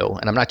we do,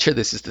 and I'm not sure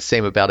this is the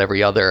same about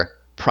every other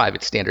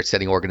private standard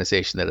setting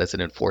organization that has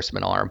an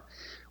enforcement arm,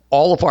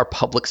 all of our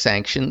public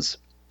sanctions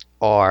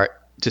are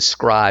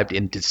described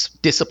in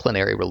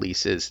disciplinary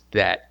releases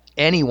that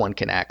anyone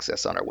can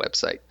access on our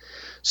website.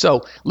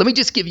 So let me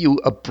just give you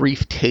a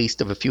brief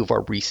taste of a few of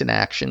our recent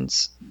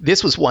actions.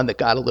 This was one that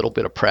got a little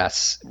bit of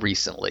press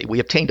recently. We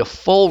obtained a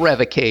full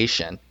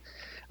revocation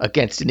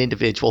against an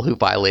individual who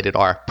violated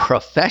our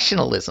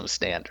professionalism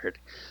standard.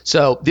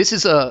 So this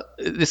was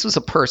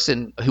a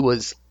person who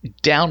was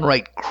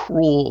downright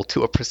cruel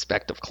to a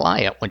prospective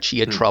client when she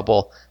had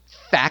trouble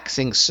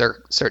faxing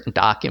certain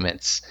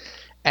documents,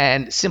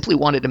 and simply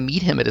wanted to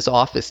meet him at his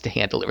office to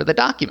hand deliver the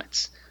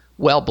documents.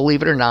 Well,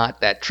 believe it or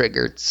not, that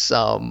triggered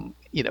some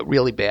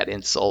really bad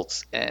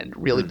insults and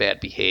really bad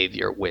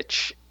behavior,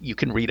 which you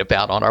can read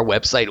about on our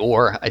website,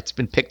 or it's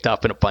been picked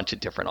up in a bunch of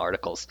different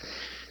articles.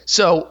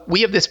 So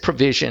we have this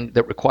provision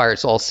that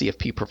requires all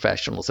CFP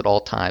professionals at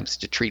all times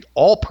to treat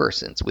all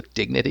persons with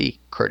dignity,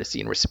 courtesy,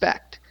 and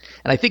respect.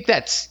 And I think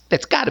that's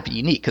got to be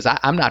unique, because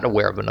I'm not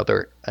aware of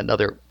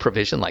another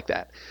provision like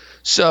that.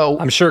 So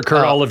I'm sure,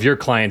 Kurt, all of your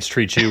clients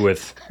treat you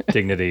with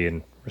dignity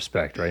and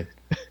respect, right?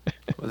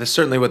 Well, that's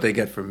certainly what they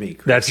get from me,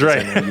 Chris. That's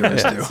right. I know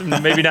yours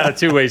do. Maybe not a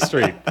two-way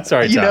street.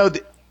 Sorry, Tom.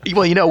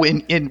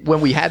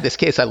 When we had this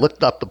case, I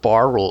looked up the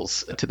bar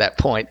rules to that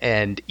point,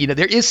 and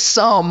there is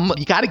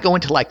you got to go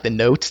into like the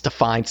notes to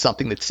find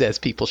something that says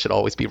people should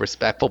always be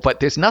respectful, but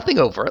there's nothing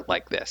overt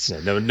like this.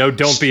 No,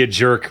 don't be a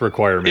jerk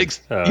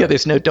requirement.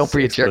 There's no don't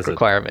be a jerk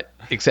requirement.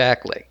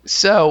 Exactly.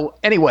 So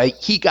anyway,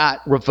 he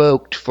got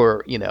revoked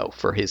for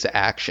his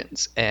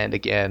actions, and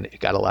again,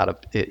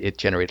 it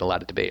generated a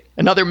lot of debate.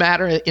 Another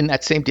matter in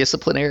that same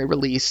disciplinary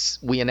release,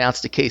 we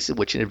announced a case in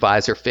which an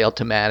advisor failed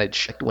to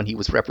manage when he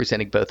was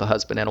representing both a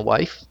husband and a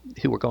wife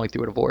who were going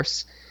through a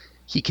divorce.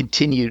 He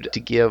continued to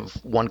give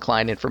one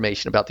client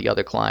information about the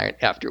other client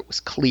after it was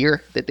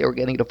clear that they were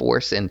getting a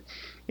divorce, and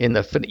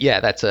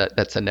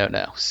that's a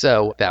no-no.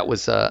 So that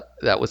was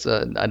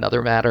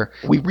another matter.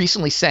 We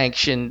recently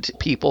sanctioned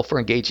people for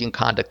engaging in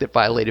conduct that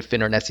violated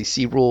FINRA and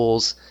SEC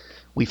rules.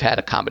 We've had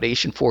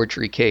accommodation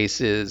forgery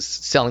cases,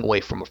 selling away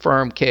from a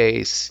firm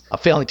case,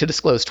 failing to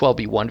disclose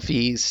 12B1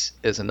 fees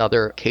is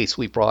another case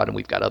we brought, and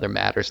we've got other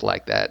matters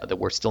like that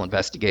we're still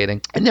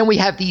investigating. And then we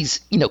have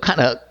these,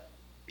 kind of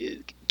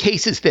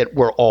cases that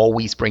we're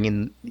always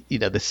bringing,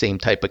 the same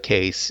type of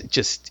case.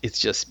 It's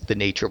just the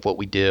nature of what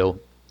we do.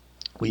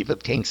 We've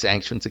obtained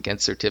sanctions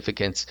against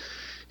certificants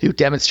who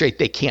demonstrate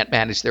they can't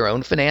manage their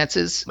own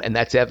finances, and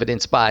that's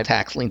evidenced by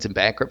tax liens and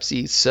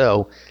bankruptcies.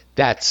 So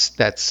that's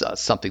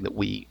something that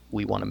we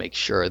want to make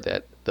sure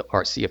that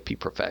our CFP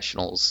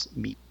professionals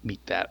meet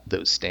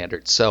those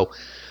standards. So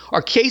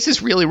our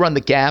cases really run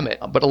the gamut,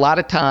 but a lot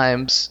of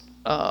times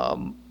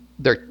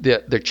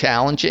they're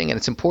challenging, and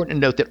it's important to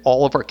note that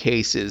all of our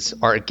cases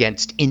are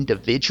against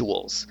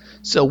individuals.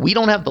 So we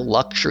don't have the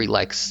luxury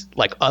like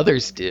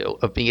others do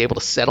of being able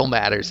to settle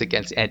matters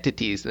against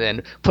entities and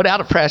then put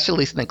out a press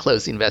release and then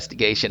close the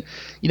investigation.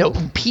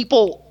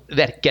 People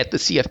that get the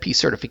CFP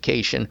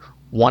certification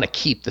want to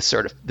keep the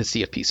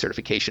CFP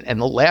certification,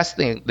 and the last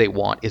thing they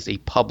want is a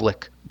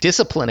public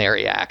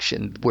disciplinary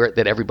action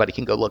that everybody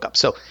can go look up.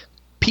 So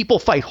people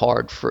fight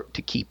hard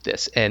to keep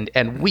this, and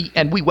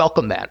we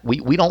welcome that.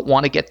 We don't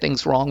want to get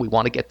things wrong. We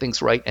want to get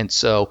things right, and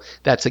so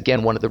that's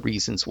again one of the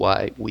reasons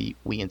why we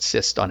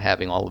insist on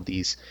having all of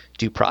these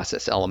due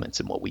process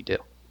elements in what we do.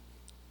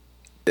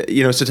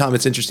 So Tom,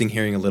 it's interesting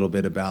hearing a little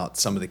bit about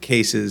some of the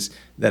cases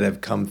that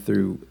have come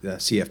through the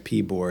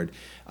CFP board.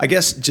 I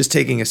guess just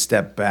taking a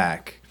step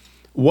back,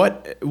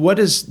 what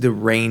is the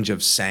range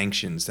of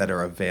sanctions that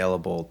are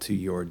available to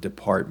your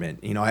department?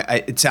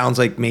 It sounds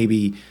like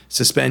maybe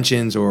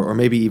suspensions or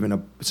maybe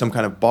even some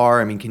kind of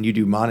bar. I mean, can you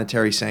do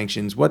monetary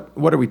sanctions? What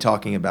are we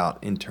talking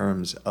about in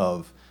terms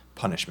of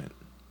punishment?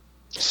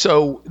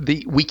 So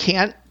we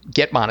can't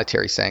get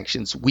monetary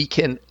sanctions. We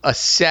can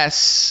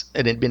assess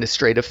an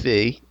administrative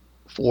fee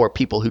for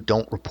people who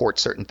don't report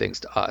certain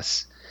things to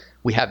us.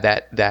 We have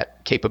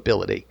that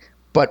capability.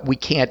 But we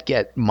can't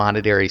get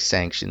monetary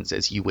sanctions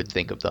as you would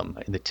think of them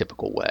in the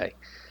typical way.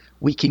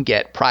 We can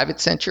get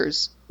private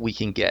censures. We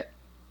can get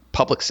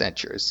public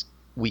censures.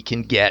 We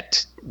can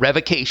get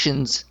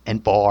revocations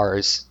and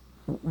bars.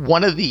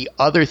 One of the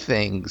other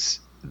things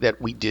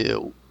that we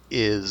do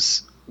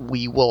is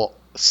we will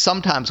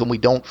sometimes, when we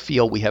don't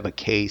feel we have a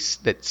case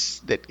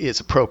that is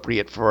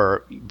appropriate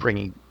for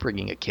bringing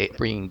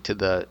to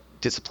the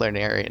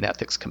Disciplinary and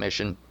Ethics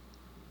Commission,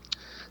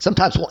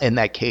 sometimes we'll end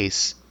that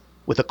case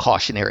with a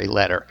cautionary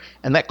letter.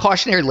 And that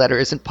cautionary letter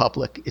isn't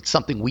public. It's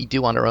something we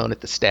do on our own at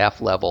the staff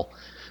level.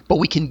 But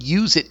we can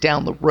use it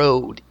down the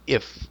road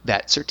if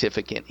that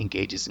certificant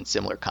engages in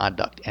similar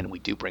conduct and we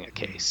do bring a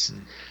case.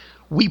 Mm-hmm.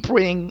 We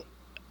bring,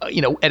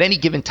 at any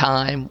given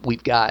time,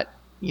 we've got,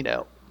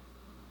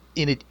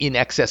 in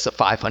excess of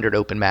 500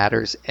 open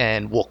matters,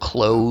 and we'll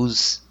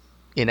close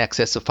in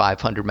excess of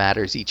 500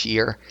 matters each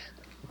year.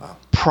 Wow.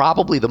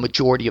 Probably the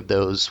majority of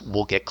those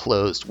will get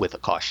closed with a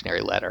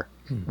cautionary letter.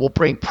 We'll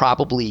bring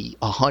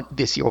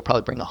this year we'll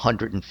probably bring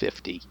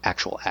 150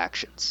 actual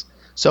actions.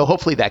 So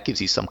hopefully that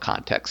gives you some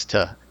context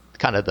to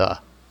kind of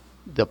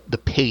the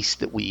pace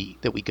that we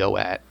go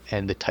at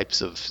and the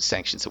types of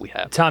sanctions that we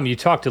have. Tom, you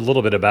talked a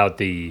little bit about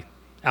the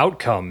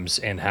outcomes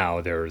and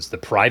how there's the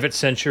private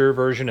censure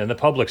version and the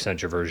public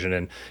censure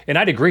version. And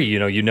I'd agree,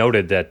 you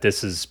noted that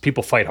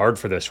people fight hard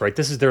for this, right?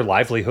 This is their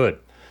livelihood.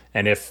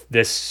 And if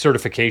this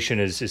certification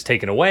is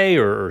taken away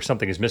or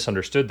something is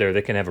misunderstood there,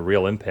 they can have a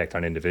real impact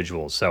on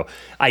individuals. So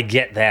I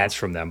get that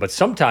from them. But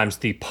sometimes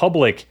the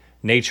public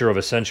nature of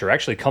a censure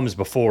actually comes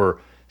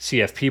before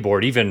CFP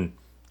board even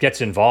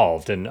gets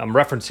involved. And I'm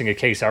referencing a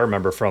case I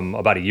remember from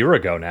about a year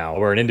ago now,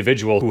 where an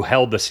individual who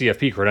held the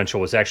CFP credential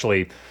was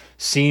actually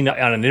seen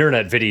on an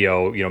internet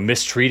video,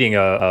 mistreating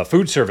a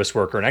food service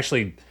worker, and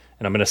actually,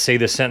 and I'm going to say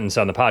this sentence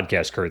on the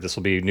podcast, Kurt, this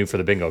will be new for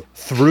the bingo,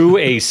 threw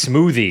a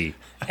smoothie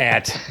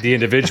at the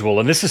individual.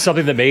 And this is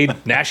something that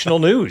made national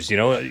news,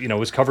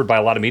 was covered by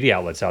a lot of media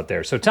outlets out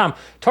there. So Tom,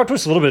 talk to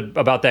us a little bit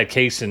about that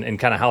case and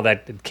kind of how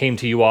that came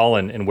to you all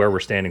and where we're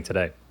standing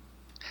today.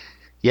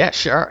 Yeah,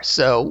 sure.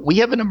 So we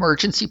have an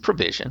emergency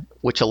provision,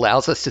 which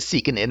allows us to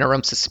seek an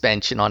interim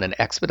suspension on an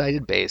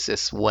expedited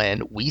basis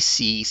when we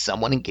see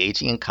someone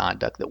engaging in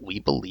conduct that we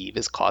believe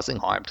is causing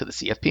harm to the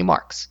CFP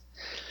marks.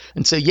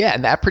 And so,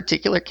 in that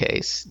particular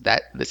case,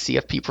 that the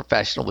CFP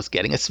professional was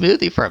getting a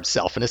smoothie for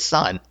himself and his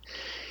son.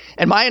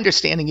 And my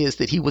understanding is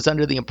that he was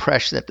under the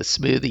impression that the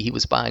smoothie he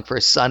was buying for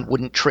his son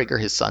wouldn't trigger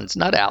his son's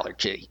nut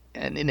allergy.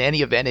 And in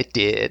any event, it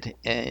did.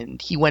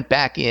 And he went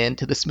back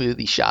into the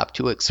smoothie shop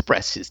to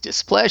express his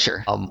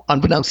displeasure.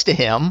 Unbeknownst to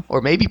him,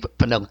 or maybe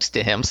beknownst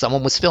to him,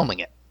 someone was filming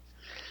it.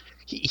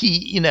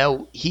 He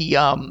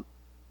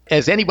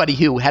as anybody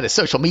who had a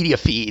social media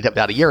feed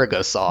about a year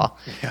ago saw,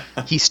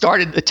 he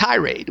started a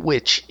tirade,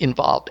 which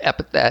involved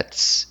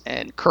epithets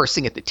and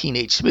cursing at the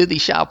teenage smoothie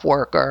shop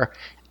worker,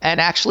 and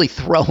actually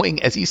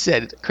throwing, as you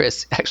said,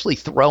 Chris, actually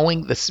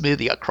throwing the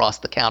smoothie across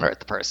the counter at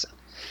the person.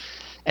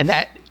 And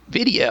that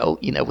video,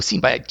 was seen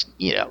by,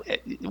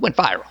 it went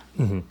viral.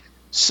 Mm-hmm.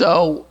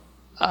 So,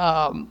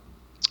 I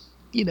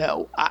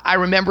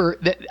remember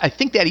that, I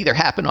think that either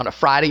happened on a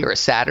Friday or a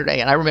Saturday.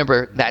 And I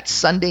remember that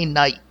Sunday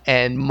night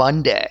and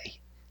Monday,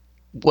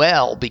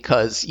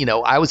 because,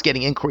 I was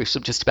getting inquiries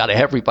from just about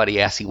everybody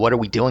asking, what are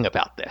we doing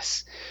about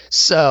this?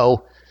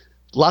 So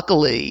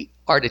luckily,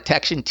 our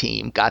detection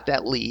team got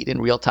that lead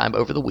in real time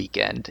over the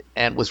weekend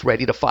and was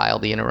ready to file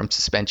the interim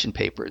suspension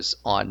papers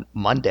on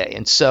Monday.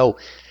 And so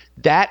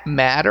that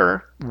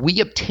matter,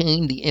 we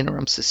obtained the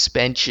interim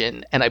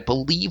suspension, and I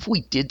believe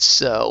we did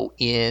so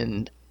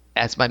in,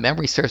 as my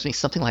memory serves me,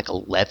 something like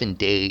 11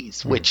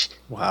 days, which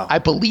I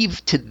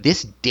believe to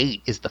this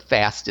date is the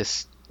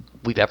fastest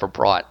we've ever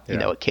brought,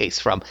 a case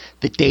from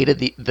the date of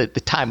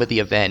the time of the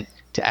event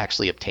to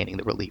actually obtaining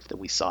the relief that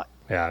we sought.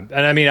 Yeah. And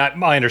I mean,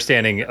 my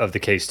understanding of the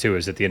case too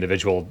is that the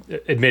individual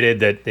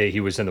admitted that he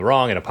was in the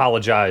wrong and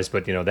apologized,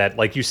 but that,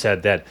 like you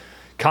said, that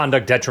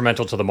conduct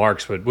detrimental to the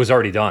marks was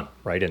already done,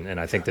 right? And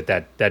I think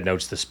that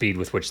notes the speed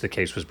with which the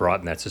case was brought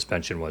and that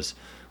suspension was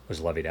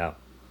levied out.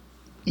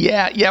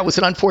 Yeah, it was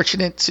an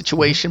unfortunate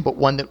situation, but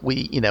one that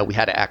we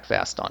had to act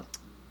fast on.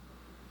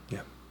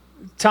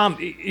 Tom,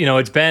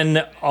 it's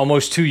been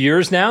almost 2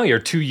 years now, your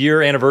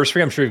 2-year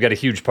anniversary. I'm sure you've got a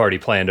huge party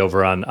planned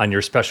over on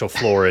your special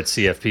floor at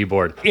CFP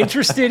board.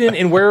 Interested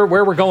in where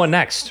we're going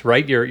next,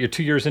 right? You're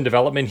 2 years in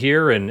development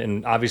here,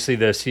 and obviously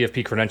the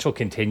CFP credential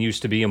continues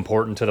to be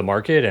important to the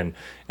market and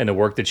the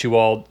work that you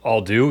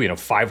all do,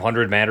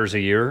 500 matters a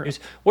year.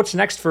 What's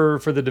next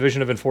for the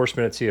Division of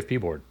Enforcement at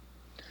CFP board?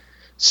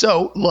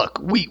 So,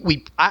 look,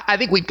 I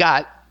think we've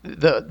got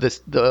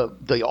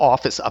the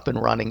office up and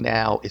running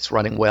now. It's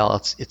running well.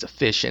 It's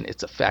efficient.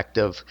 It's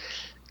effective.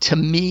 To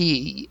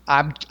me,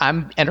 I'm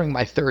entering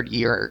my third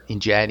year in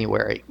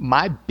January.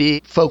 My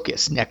big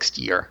focus next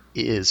year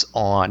is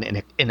on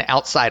an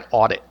outside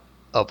audit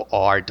of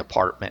our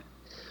department.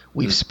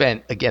 We've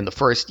spent, again, the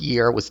first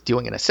year was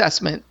doing an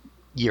assessment.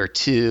 Year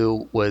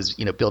 2 was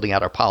building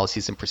out our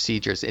policies and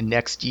procedures. And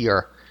next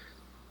year,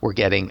 we're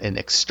getting an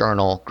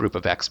external group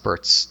of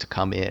experts to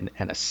come in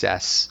and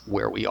assess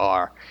where we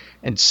are.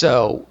 And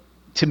so,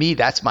 to me,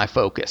 that's my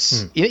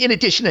focus. In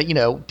addition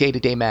to,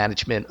 day-to-day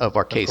management of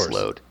our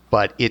caseload.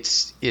 But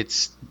it's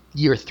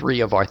year 3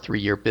 of our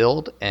 3-year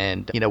build.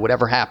 And,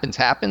 whatever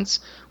happens.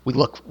 We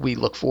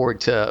look forward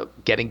to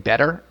getting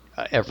better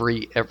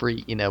every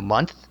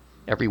month,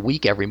 every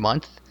week, every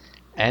month.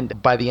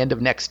 And by the end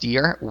of next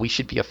year, we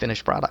should be a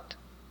finished product.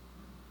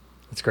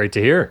 That's great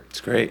to hear. It's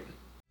great.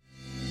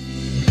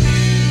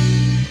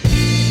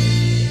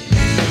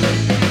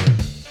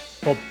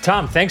 Well,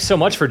 Tom, thanks so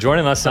much for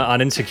joining us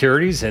on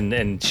Insecurities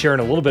and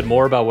sharing a little bit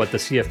more about what the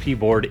CFP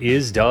board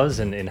does,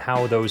 and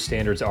how those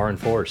standards are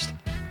enforced.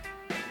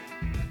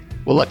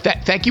 Well, look,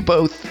 thank you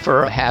both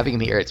for having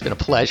me here. It's been a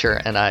pleasure,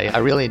 and I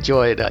really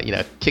enjoyed,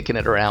 kicking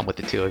it around with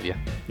the two of you.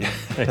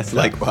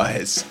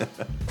 Likewise.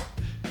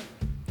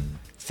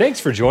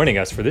 Thanks for joining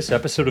us for this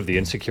episode of the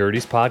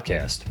Insecurities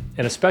Podcast,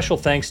 and a special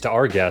thanks to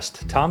our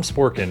guest, Tom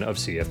Sporkin of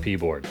CFP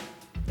Board.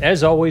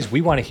 As always,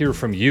 we want to hear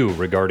from you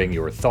regarding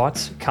your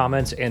thoughts,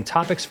 comments, and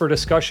topics for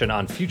discussion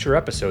on future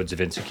episodes of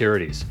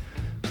Insecurities.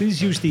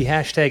 Please use the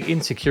hashtag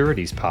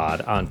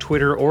InsecuritiesPod on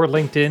Twitter or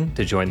LinkedIn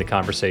to join the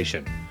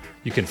conversation.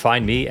 You can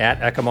find me at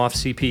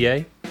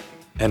EcomoffCPA.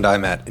 And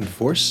I'm at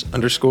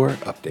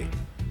Enforce_update.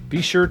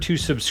 Be sure to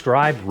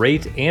subscribe,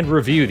 rate, and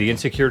review the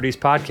Insecurities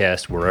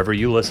Podcast wherever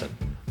you listen.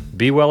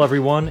 Be well,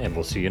 everyone, and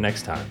we'll see you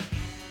next time.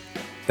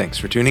 Thanks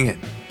for tuning in.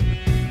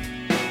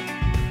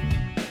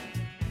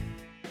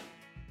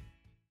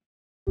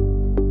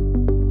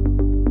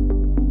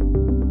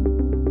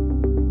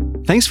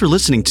 Thanks for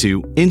listening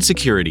to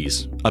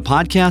Insecurities, a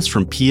podcast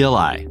from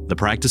PLI, the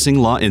Practicing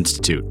Law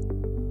Institute.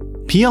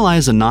 PLI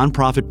is a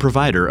nonprofit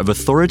provider of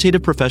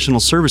authoritative professional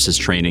services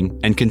training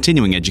and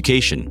continuing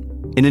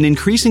education. In an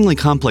increasingly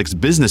complex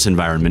business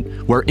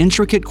environment where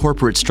intricate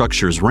corporate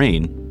structures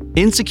reign,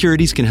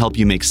 Insecurities can help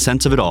you make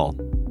sense of it all.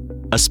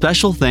 A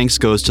special thanks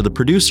goes to the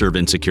producer of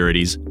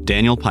Insecurities,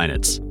 Daniel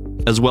Peinitz,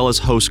 as well as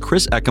hosts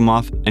Chris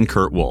Ecomoff and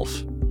Kurt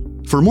Wolf.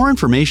 For more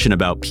information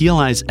about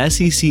PLI's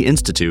SEC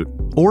Institute,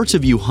 or to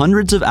view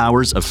hundreds of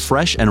hours of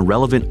fresh and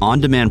relevant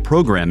on-demand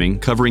programming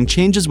covering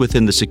changes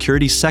within the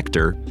security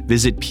sector,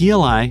 visit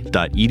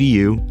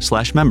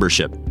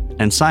pli.edu/membership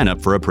and sign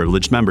up for a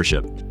privileged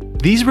membership.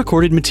 These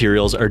recorded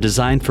materials are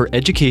designed for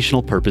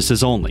educational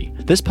purposes only.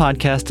 This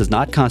podcast does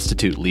not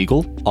constitute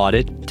legal,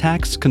 audit,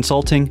 tax,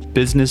 consulting,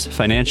 business,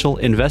 financial,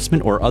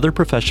 investment, or other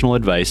professional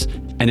advice,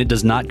 and it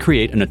does not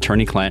create an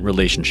attorney-client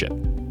relationship.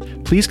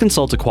 Please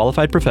consult a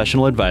qualified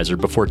professional advisor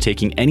before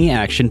taking any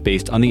action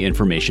based on the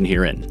information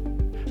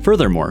herein.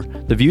 Furthermore,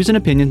 the views and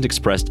opinions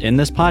expressed in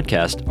this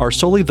podcast are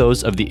solely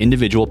those of the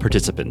individual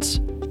participants.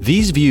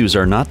 These views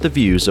are not the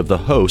views of the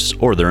hosts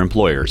or their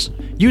employers.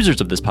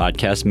 Users of this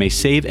podcast may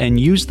save and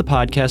use the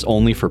podcast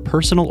only for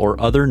personal or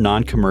other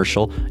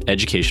non-commercial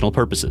educational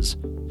purposes.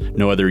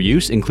 No other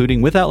use,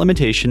 including without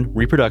limitation,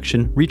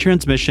 reproduction,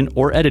 retransmission,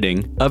 or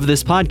editing of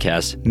this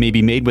podcast may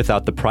be made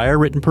without the prior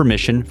written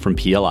permission from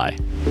PLI.